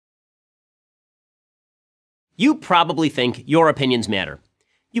You probably think your opinions matter.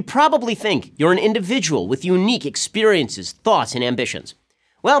 You probably think you're an individual with unique experiences, thoughts, and ambitions.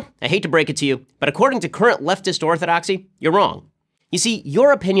 Well, I hate to break it to you, but according to current leftist orthodoxy, you're wrong. You see,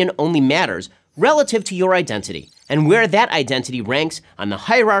 your opinion only matters relative to your identity and where that identity ranks on the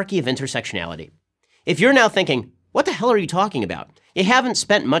hierarchy of intersectionality. If you're now thinking, what the hell are you talking about? You haven't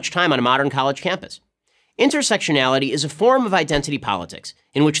spent much time on a modern college campus. Intersectionality is a form of identity politics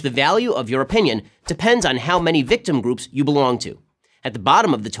in which the value of your opinion depends on how many victim groups you belong to. At the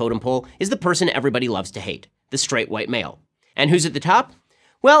bottom of the totem pole is the person everybody loves to hate, the straight white male. And who's at the top?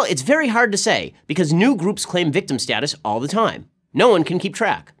 Well, it's very hard to say because new groups claim victim status all the time. No one can keep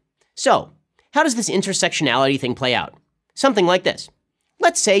track. So, how does this intersectionality thing play out? Something like this.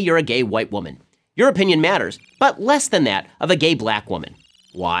 Let's say you're a gay white woman. Your opinion matters, but less than that of a gay black woman.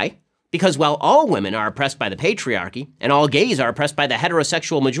 Why? Because while all women are oppressed by the patriarchy, and all gays are oppressed by the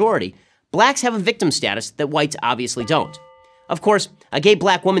heterosexual majority, blacks have a victim status that whites obviously don't. Of course, a gay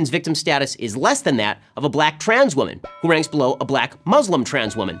black woman's victim status is less than that of a black trans woman, who ranks below a black Muslim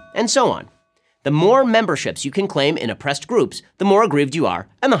trans woman, and so on. The more memberships you can claim in oppressed groups, the more aggrieved you are,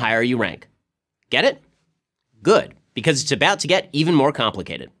 and the higher you rank. Get it? Good, because it's about to get even more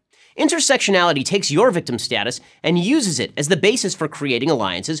complicated. Intersectionality takes your victim status and uses it as the basis for creating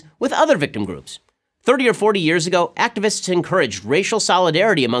alliances with other victim groups. 30 or 40 years ago, activists encouraged racial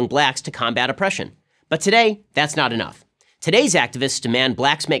solidarity among blacks to combat oppression. But today, that's not enough. Today's activists demand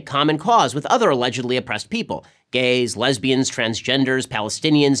blacks make common cause with other allegedly oppressed people, gays, lesbians, transgenders,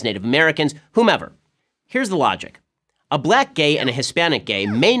 Palestinians, Native Americans, whomever. Here's the logic. A black gay and a Hispanic gay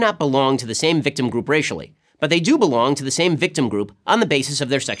may not belong to the same victim group racially, but they do belong to the same victim group on the basis of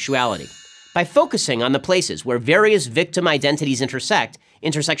their sexuality. By focusing on the places where various victim identities intersect,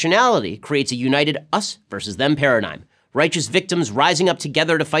 intersectionality creates a united us versus them paradigm, righteous victims rising up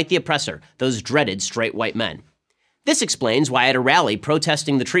together to fight the oppressor, those dreaded straight white men. This explains why at a rally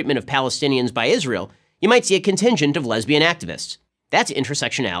protesting the treatment of Palestinians by Israel, you might see a contingent of lesbian activists. That's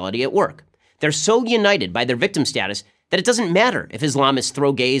intersectionality at work. They're so united by their victim status that it doesn't matter if Islamists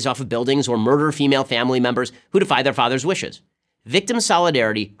throw gays off of buildings or murder female family members who defy their father's wishes. Victim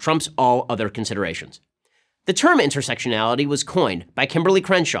solidarity trumps all other considerations. The term intersectionality was coined by Kimberly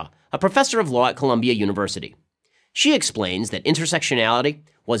Crenshaw, a professor of law at Columbia University. She explains that intersectionality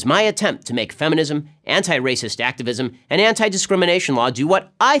was my attempt to make feminism, anti-racist activism, and anti-discrimination law do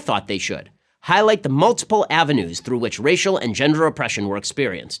what I thought they should, highlight the multiple avenues through which racial and gender oppression were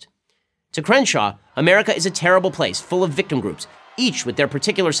experienced. To Crenshaw, America is a terrible place full of victim groups, each with their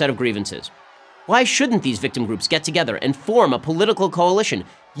particular set of grievances. Why shouldn't these victim groups get together and form a political coalition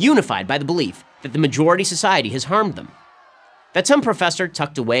unified by the belief that the majority society has harmed them? That some professor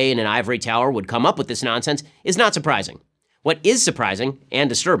tucked away in an ivory tower would come up with this nonsense is not surprising. What is surprising and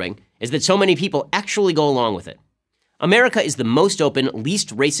disturbing is that so many people actually go along with it. America is the most open,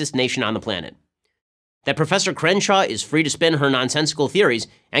 least racist nation on the planet. That Professor Crenshaw is free to spin her nonsensical theories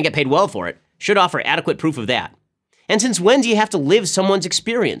and get paid well for it should offer adequate proof of that. And since when do you have to live someone's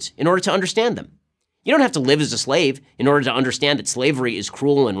experience in order to understand them? You don't have to live as a slave in order to understand that slavery is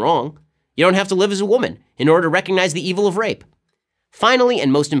cruel and wrong. You don't have to live as a woman in order to recognize the evil of rape. Finally,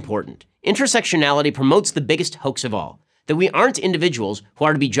 and most important, intersectionality promotes the biggest hoax of all, that we aren't individuals who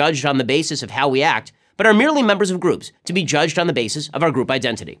are to be judged on the basis of how we act, but are merely members of groups to be judged on the basis of our group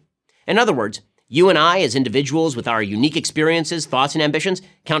identity. In other words, you and I, as individuals with our unique experiences, thoughts, and ambitions,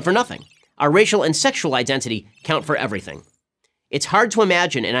 count for nothing. Our racial and sexual identity count for everything. It's hard to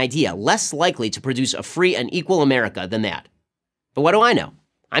imagine an idea less likely to produce a free and equal America than that. But what do I know?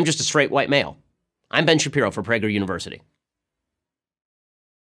 I'm just a straight white male. I'm Ben Shapiro for Prager University.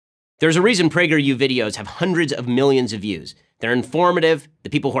 There's a reason PragerU videos have hundreds of millions of views. They're informative, the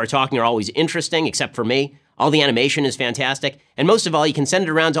people who are talking are always interesting, except for me. All the animation is fantastic, and most of all, you can send it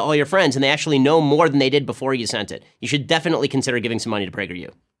around to all your friends and they actually know more than they did before you sent it. You should definitely consider giving some money to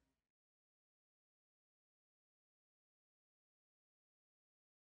PragerU.